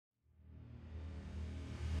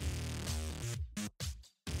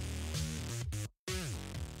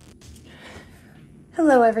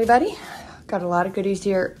Hello everybody, got a lot of goodies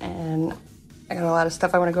here and I got a lot of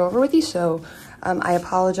stuff I want to go over with you, so I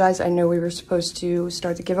apologize. I know we were supposed to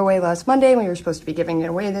start the giveaway last Monday and we were supposed to be giving it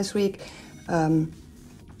away this week.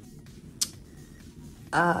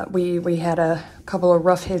 We had a couple of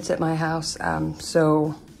rough hits at my house,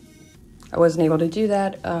 so I wasn't able to do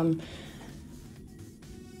that.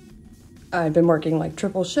 I've been working like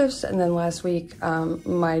triple shifts, and then last week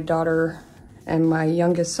my daughter and my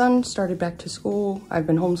youngest son started back to school. I've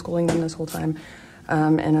been homeschooling them this whole time,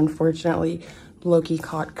 and unfortunately Loki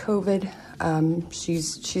caught COVID.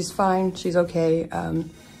 She's fine, she's okay.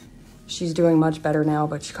 She's doing much better now,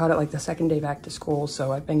 but she caught it like the second day back to school,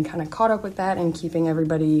 so I've been kind of caught up with that and keeping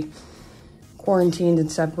everybody quarantined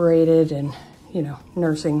and separated and, you know,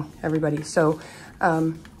 nursing everybody. So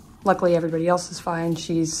luckily everybody else is fine.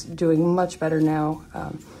 She's doing much better now,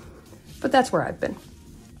 but that's where I've been.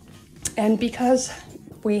 And because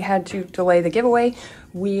we had to delay the giveaway,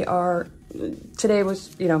 today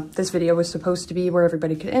was, you know, this video was supposed to be where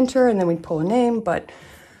everybody could enter and then we'd pull a name, but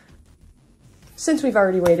since we've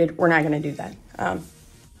already waited, we're not going to do that.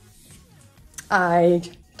 I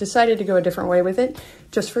decided to go a different way with it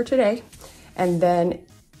just for today. And then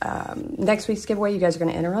next week's giveaway, you guys are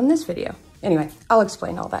going to enter on this video. Anyway, I'll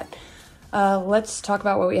explain all that. Let's talk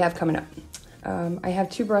about what we have coming up. I have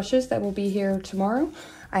two brushes that will be here tomorrow.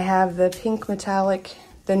 I have the pink metallic,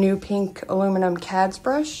 the new pink aluminum CADS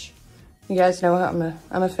brush. You guys know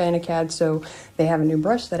I'm a fan of CADS, so they have a new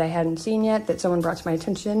brush that I hadn't seen yet that someone brought to my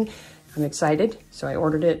attention. I'm excited, so I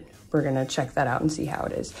ordered it. We're gonna check that out and see how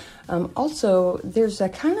it is. Also, there's a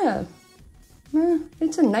kind of,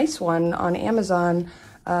 it's a nice one on Amazon.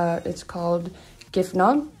 It's called Gift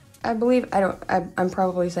Nog, I believe. I'm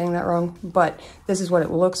probably saying that wrong, but this is what it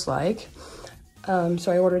looks like.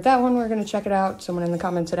 So I ordered that one. We're gonna check it out. Someone in the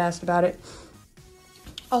comments had asked about it.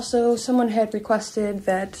 Also, someone had requested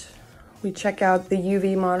that we check out the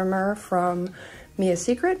UV monomer from Mia's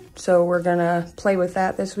Secret. So we're gonna play with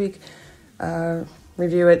that this week,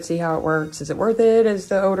 review it, see how it works. Is it worth it? Is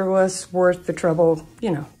the odorless worth the trouble? You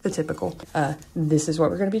know, the typical. This is what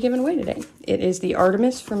we're gonna be giving away today. It is the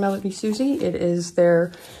Artemis from Melody Susie. It is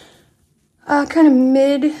their kind of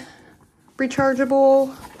mid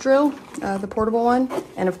rechargeable drill, the portable one.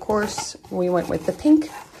 And of course, we went with the pink.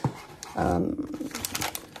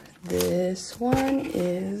 This one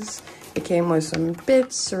it came with some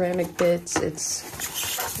bits, ceramic bits. It's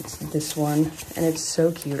this one, and it's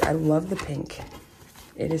so cute. I love the pink.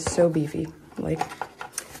 It is so beefy. Like,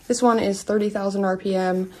 this one is 30,000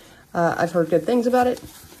 RPM. I've heard good things about it.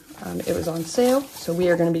 It was on sale, so we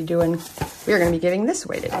are going to be giving this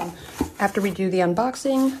away today. After we do the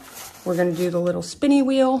unboxing, we're going to do the little spinny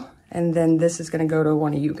wheel, and then this is going to go to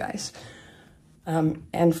one of you guys.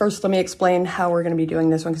 And first, let me explain how we're going to be doing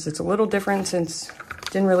this one, because it's a little different since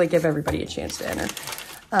didn't really give everybody a chance to enter.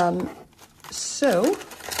 So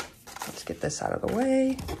let's get this out of the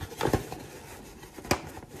way.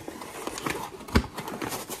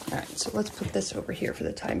 All right, so let's put this over here for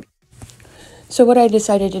the time. So what I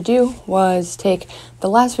decided to do was take the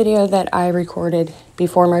last video that I recorded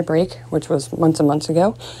before my break, which was months and months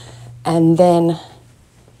ago, and then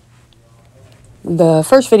the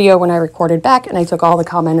first video when I recorded back, and I took all the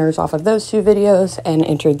commenters off of those two videos and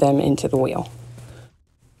entered them into the wheel.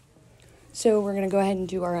 So we're going to go ahead and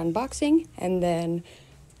do our unboxing, and then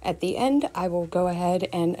at the end, I will go ahead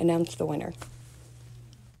and announce the winner.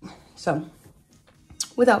 So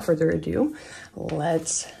without further ado,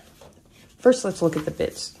 let's look at the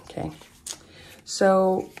bits, okay?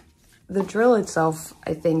 So the drill itself,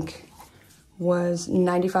 I think, was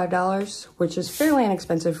 $95, which is fairly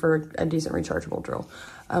inexpensive for a decent rechargeable drill.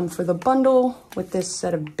 For the bundle with this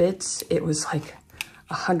set of bits, it was like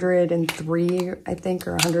 103, I think,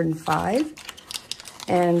 or 105.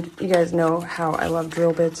 And you guys know how I love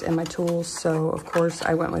drill bits and my tools, so of course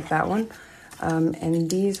I went with that one. And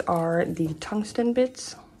these are the tungsten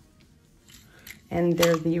bits, and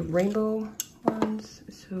they're the rainbow ones,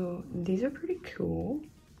 so these are pretty cool.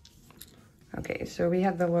 Okay, so we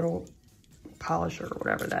have the little polisher or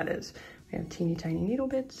whatever that is. We have teeny tiny needle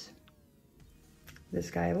bits.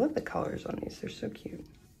 This guy, I love the colors on these, they're so cute.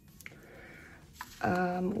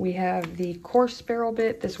 We have the coarse barrel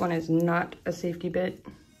bit. This one is not a safety bit.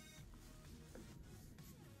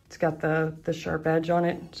 It's got the sharp edge on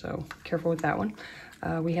it, so careful with that one.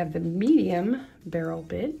 We have the medium barrel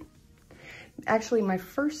bit. Actually, my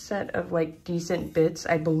first set of like decent bits,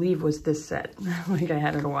 I believe, was this set. Like, I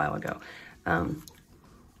had it a while ago. Then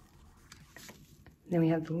we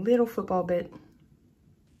have the little football bit.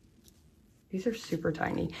 These are super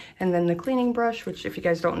tiny. And then the cleaning brush, which if you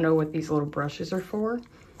guys don't know what these little brushes are for,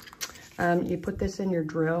 You put this in your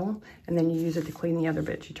drill and then you use it to clean the other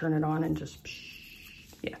bits. You turn it on and just,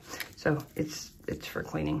 yeah. So it's for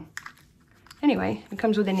cleaning. Anyway, it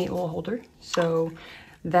comes with a neat little holder. So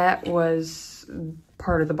that was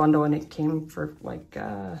part of the bundle, and it came for like,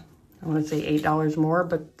 I want to say $8 more,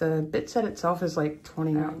 but the bit set itself is like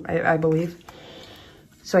 $29, I believe.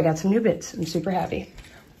 So I got some new bits. I'm super happy.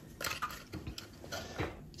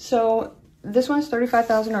 So this one is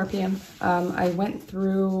 35,000 RPM. I went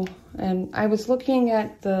through and I was looking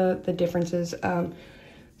at the differences.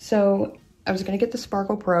 So I was going to get the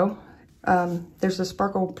Sparkle Pro. There's the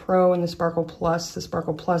Sparkle Pro and the Sparkle Plus. The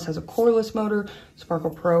Sparkle Plus has a coreless motor. Sparkle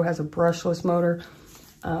Pro has a brushless motor.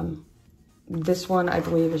 This one, I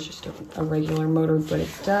believe, is just a regular motor, but it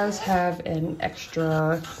does have an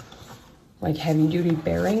extra, like, heavy-duty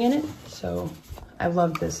bearing in it. So I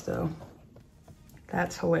love this, though.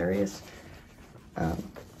 That's hilarious.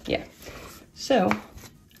 Yeah. So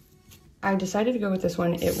I decided to go with this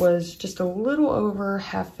one. It was just a little over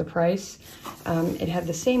half the price. It had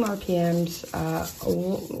the same RPMs,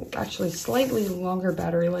 actually slightly longer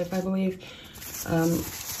battery life, I believe.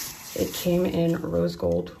 It came in rose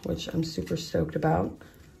gold, which I'm super stoked about.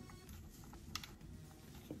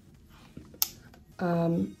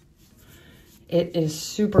 It is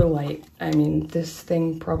super light. I mean, this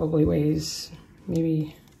thing probably weighs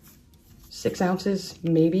maybe 6 ounces,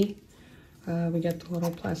 maybe. We got the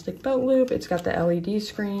little plastic belt loop. It's got the LED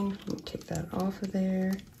screen. Let me take that off of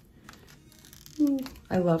there.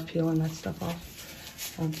 I love peeling that stuff off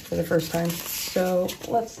for the first time. So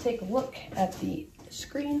let's take a look at the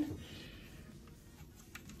screen.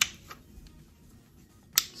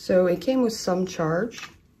 So it came with some charge.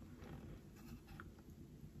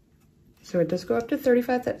 So it does go up to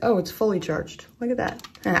 35. Oh, it's fully charged. Look at that.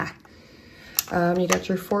 You got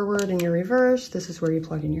your forward and your reverse. This is where you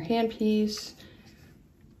plug in your handpiece.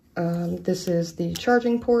 This is the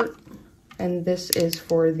charging port, and this is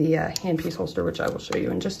for the handpiece holster, which I will show you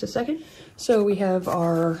in just a second. So we have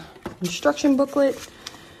our instruction booklet.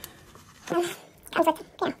 Comes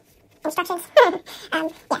with, instructions. Yeah, so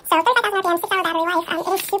 35,000 RPM, 6-hour battery life.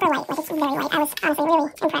 It is super light, like it's very light. I was honestly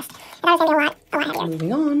really impressed. I thought it was gonna be a lot heavier.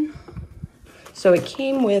 Moving on. So it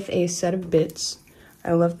came with a set of bits.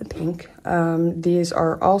 I love the pink. These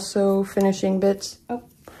are also finishing bits. Oh,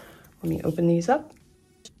 let me open these up.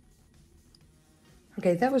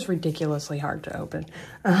 Okay, that was ridiculously hard to open.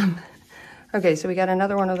 Okay, so we got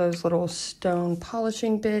another one of those little stone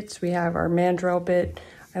polishing bits. We have our mandrel bit.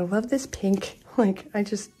 I love this pink. Like, I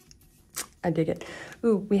dig it.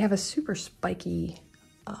 Ooh, we have a super spiky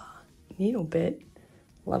needle bit.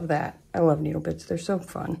 Love that. I love needle bits. They're so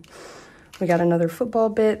fun. We got another football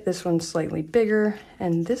bit. This one's slightly bigger.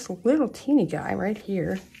 And this little teeny guy right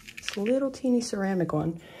here, this little teeny ceramic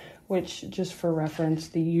one, which, just for reference,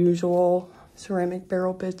 the usual ceramic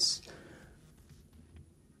barrel bits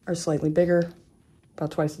are slightly bigger,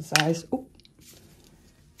 about twice the size. Ooh.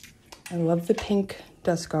 I love the pink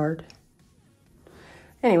dust guard.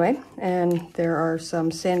 Anyway, and there are some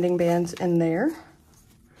sanding bands in there.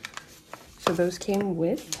 So those came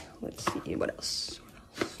with, let's see, what else?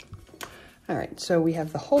 All right, so we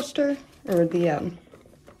have the holster, or the,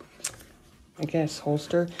 I guess,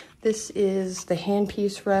 holster. This is the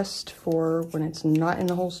handpiece rest for when it's not in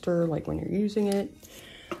the holster, like when you're using it.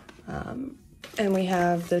 And we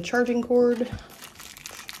have the charging cord,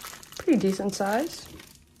 pretty decent size.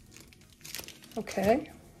 Okay,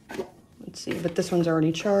 let's see, but this one's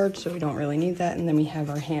already charged, so we don't really need that. And then we have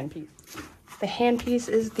our handpiece. The handpiece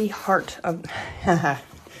is the heart of,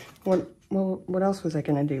 what else was I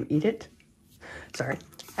gonna do, eat it? Sorry,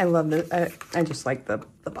 I love the, I just like the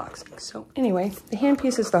boxing. So anyway, the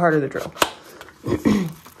handpiece is the heart of the drill.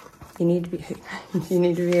 You need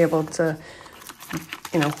to be able to,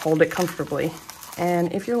 hold it comfortably.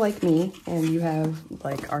 And if you're like me and you have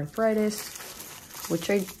like arthritis, which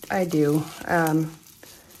I do,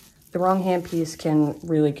 the wrong handpiece can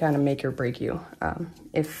really kind of make or break you.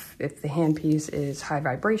 If the handpiece is high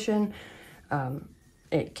vibration,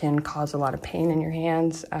 it can cause a lot of pain in your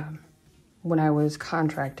hands. When I was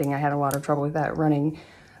contracting, I had a lot of trouble with that, running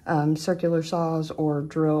circular saws or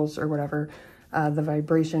drills or whatever. The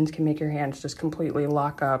vibrations can make your hands just completely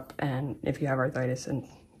lock up, and if you have arthritis, and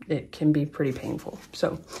it can be pretty painful.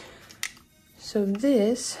 So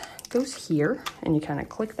this goes here, and you kind of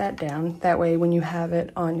click that down. That way, when you have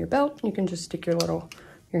it on your belt, you can just stick your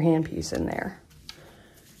handpiece in there.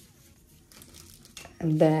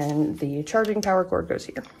 And then the charging power cord goes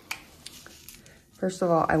here. First of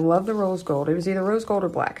all, I love the rose gold. It was either rose gold or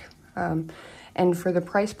black. And for the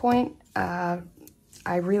price point, I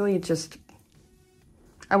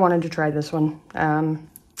wanted to try this one.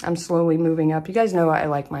 I'm slowly moving up. You guys know I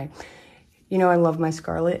like my, you know, I love my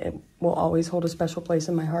Scarlet. It will always hold a special place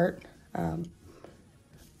in my heart.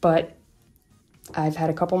 But I've had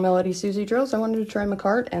a couple Melody Susie drills. I wanted to try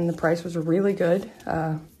Makartt, and the price was really good.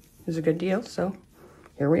 It was a good deal, so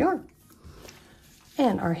here we are.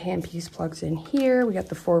 And our handpiece plugs in here. We got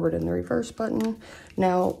the forward and the reverse button.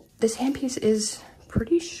 Now, this handpiece is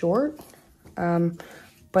pretty short,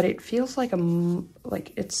 but it feels like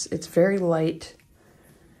it's very light.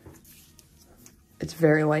 It's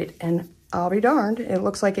very light, and I'll be darned, it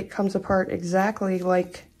looks like it comes apart exactly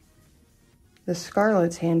like the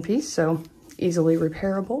Scarlet's handpiece, so easily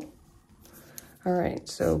repairable. All right,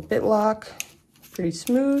 so bit lock, pretty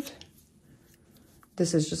smooth.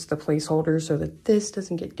 This is just the placeholder so that this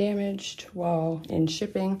doesn't get damaged while in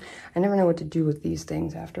shipping. I never know what to do with these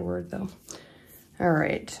things afterward though. All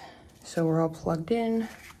right, so we're all plugged in.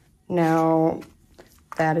 Now,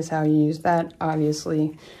 that is how you use that,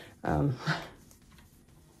 obviously.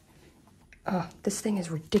 This thing is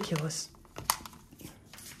ridiculous.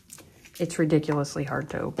 It's ridiculously hard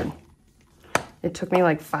to open. It took me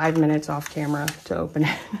like 5 minutes off camera to open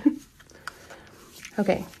it.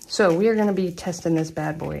 Okay, so we are gonna be testing this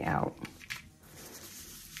bad boy out.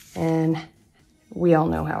 And we all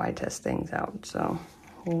know how I test things out, so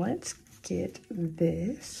let's get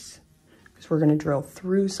this, because we're gonna drill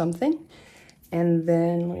through something. And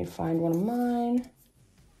then let me find one of mine.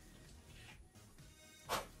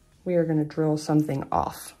 We are gonna drill something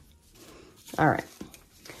off. All right.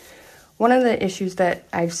 One of the issues that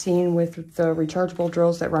I've seen with the rechargeable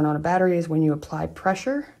drills that run on a battery is when you apply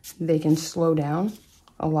pressure, they can slow down.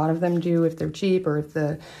 A lot of them do if they're cheap, or if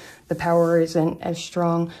the power isn't as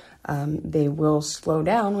strong. They will slow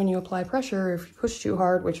down when you apply pressure if you push too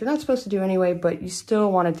hard, which you're not supposed to do anyway, but you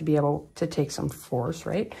still want it to be able to take some force,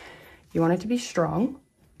 right? You want it to be strong.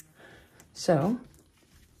 So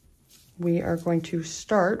we are going to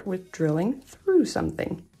start with drilling through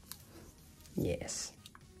something. Yes.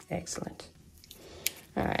 Excellent.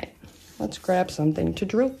 All right, let's grab something to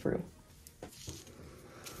drill through.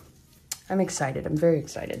 I'm excited. I'm very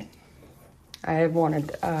excited. I have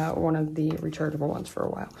wanted one of the rechargeable ones for a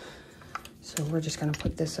while. So we're just gonna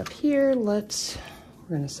put this up here. We're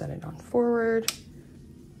gonna set it on forward.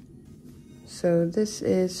 So this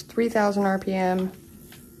is 3,000 RPM.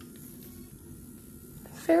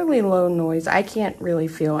 Fairly low noise. I can't really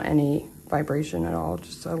feel any vibration at all,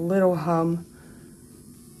 just a little hum.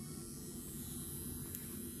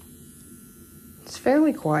 It's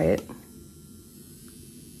fairly quiet.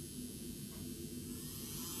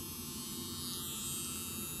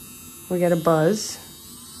 We get a buzz.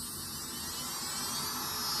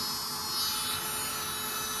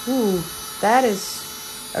 Ooh, that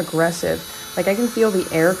is aggressive. Like I can feel the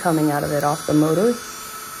air coming out of it off the motor,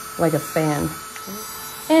 like a fan.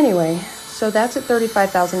 Anyway, so that's at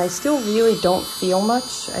 35,000. I still really don't feel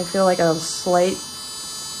much. I feel like a slight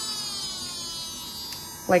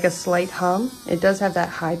hum. It does have that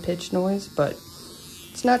high-pitched noise, but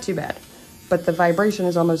it's not too bad. But the vibration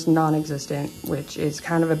is almost non-existent, which is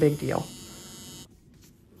kind of a big deal.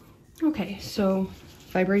 Okay, so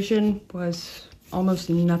vibration was almost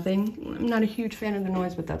nothing. I'm not a huge fan of the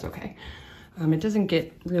noise, but that's okay. It doesn't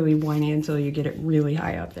get really whiny until you get it really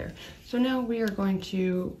high up there. So now we are going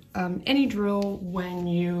to, any drill when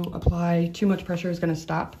you apply too much pressure is gonna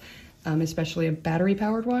stop, especially a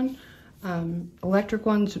battery-powered one. Electric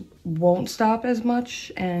ones won't stop as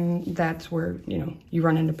much, and that's where, you know, you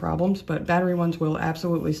run into problems, but battery ones will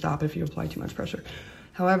absolutely stop if you apply too much pressure.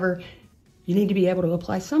 However, you need to be able to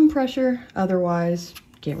apply some pressure, otherwise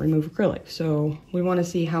you can't remove acrylic. So we want to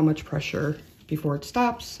see how much pressure before it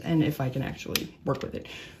stops and if I can actually work with it.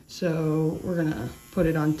 So we're gonna put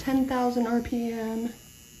it on 10,000 RPM.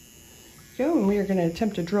 Go, and we are gonna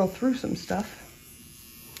attempt to drill through some stuff.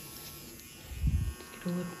 A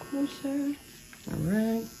little closer. All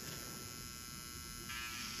right.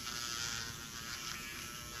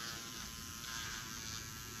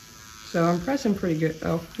 So I'm pressing pretty good.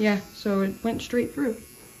 Oh, yeah. So it went straight through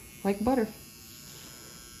like butter.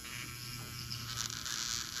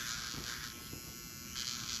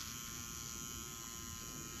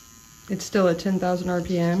 It's still at 10,000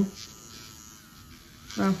 RPM.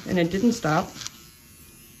 Oh, and it didn't stop.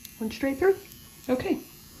 Went straight through. Okay.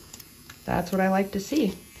 That's what I like to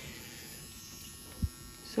see.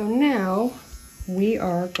 So now we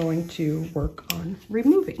are going to work on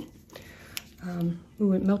removing.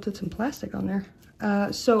 Ooh, it melted some plastic on there.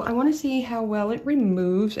 So I want to see how well it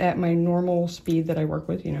removes at my normal speed that I work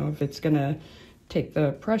with. You know, if it's gonna take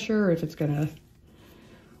the pressure, if it's gonna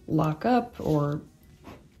lock up, or,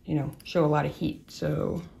 you know, show a lot of heat.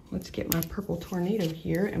 So let's get my purple tornado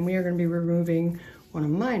here, and we are going to be removing one of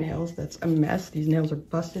my nails. That's a mess. These nails are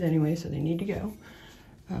busted anyway, so they need to go.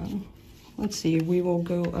 Let's see, we will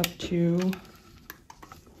go up to,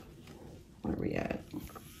 where are we at?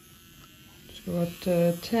 Let's go up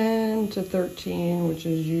to 10 to 13, which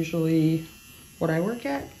is usually what I work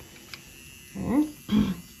at. Okay.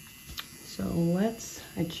 So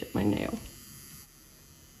I chipped my nail.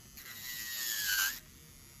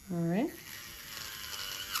 All right.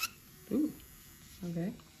 Ooh,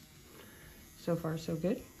 okay. So far, so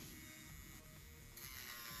good.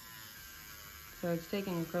 So it's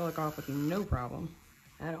taking acrylic off with no problem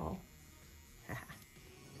at all. Let's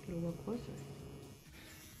get a little closer.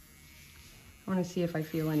 I want to see if I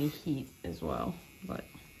feel any heat as well, but.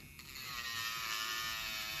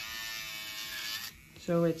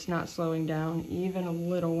 So it's not slowing down even a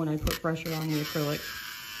little when I put pressure on the acrylic.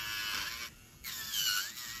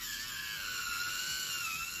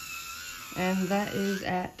 And that is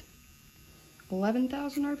at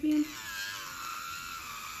 11,000 RPM.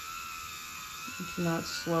 It's not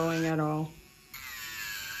slowing at all.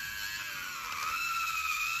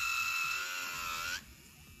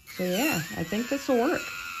 So yeah, I think this will work.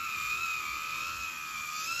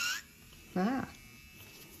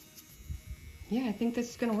 Yeah, I think this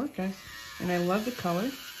is gonna work, guys. And I love the color.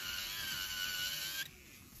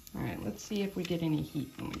 All right, let's see if we get any heat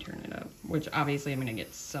when we turn it up, which obviously I'm gonna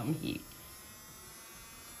get some heat.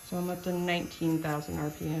 So I'm up to 19,000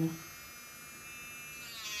 RPM.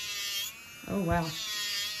 Oh, wow.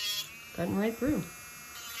 Cutting right through.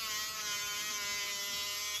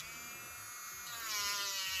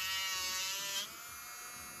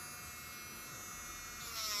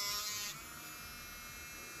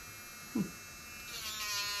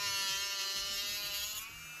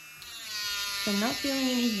 So I'm not feeling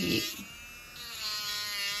any heat.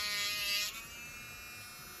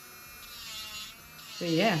 So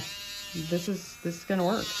yeah, this is gonna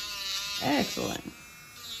work. Excellent.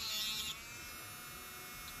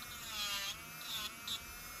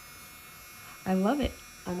 I love it.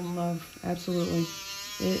 I'm in love, absolutely.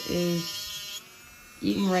 It is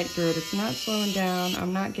eating right through it. It's not slowing down.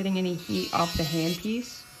 I'm not getting any heat off the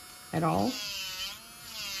handpiece at all.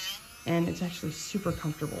 And it's actually super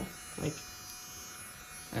comfortable. Like,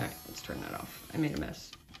 all right, let's turn that off. I made a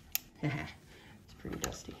mess. It's pretty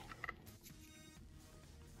dusty.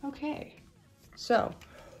 Okay, so,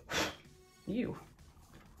 all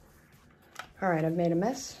right, I've made a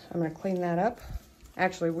mess. I'm gonna clean that up.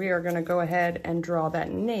 Actually, we are gonna go ahead and draw that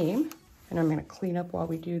name, and I'm gonna clean up while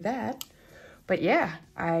we do that. But yeah,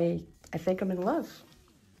 I think I'm in love.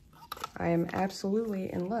 I am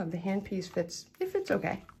absolutely in love. The handpiece fits, it fits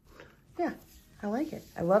okay. Yeah, I like it.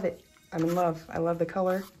 I love it. I'm in love. I love the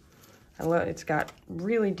color. It's got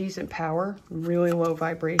really decent power, really low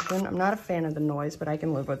vibration. I'm not a fan of the noise, but I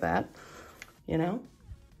can live with that, you know?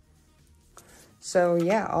 So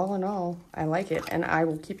yeah, all in all, I like it. And I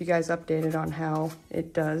will keep you guys updated on how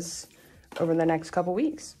it does over the next couple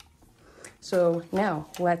weeks. So now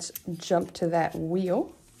let's jump to that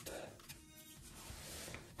wheel.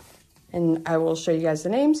 And I will show you guys the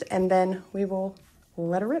names, and then we will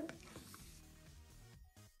let it rip.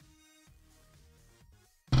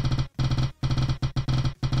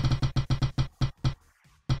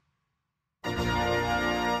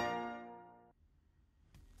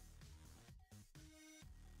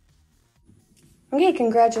 Okay,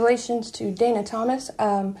 congratulations to Dana Thomas.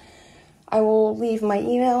 I will leave my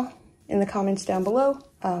email in the comments down below.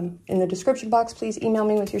 In the description box, please email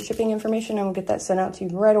me with your shipping information and we'll get that sent out to you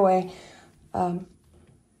right away.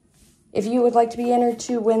 If you would like to be entered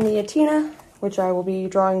to win the Atina, which I will be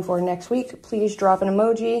drawing for next week, please drop an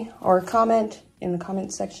emoji or a comment in the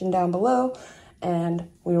comment section down below, and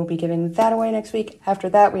we will be giving that away next week. After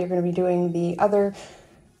that, we are going to be doing the other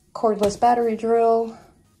cordless battery drill.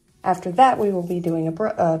 After that, we will be doing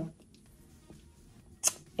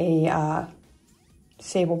a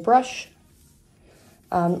sable brush.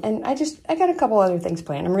 And I got a couple other things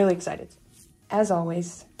planned. I'm really excited. As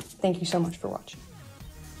always, thank you so much for watching.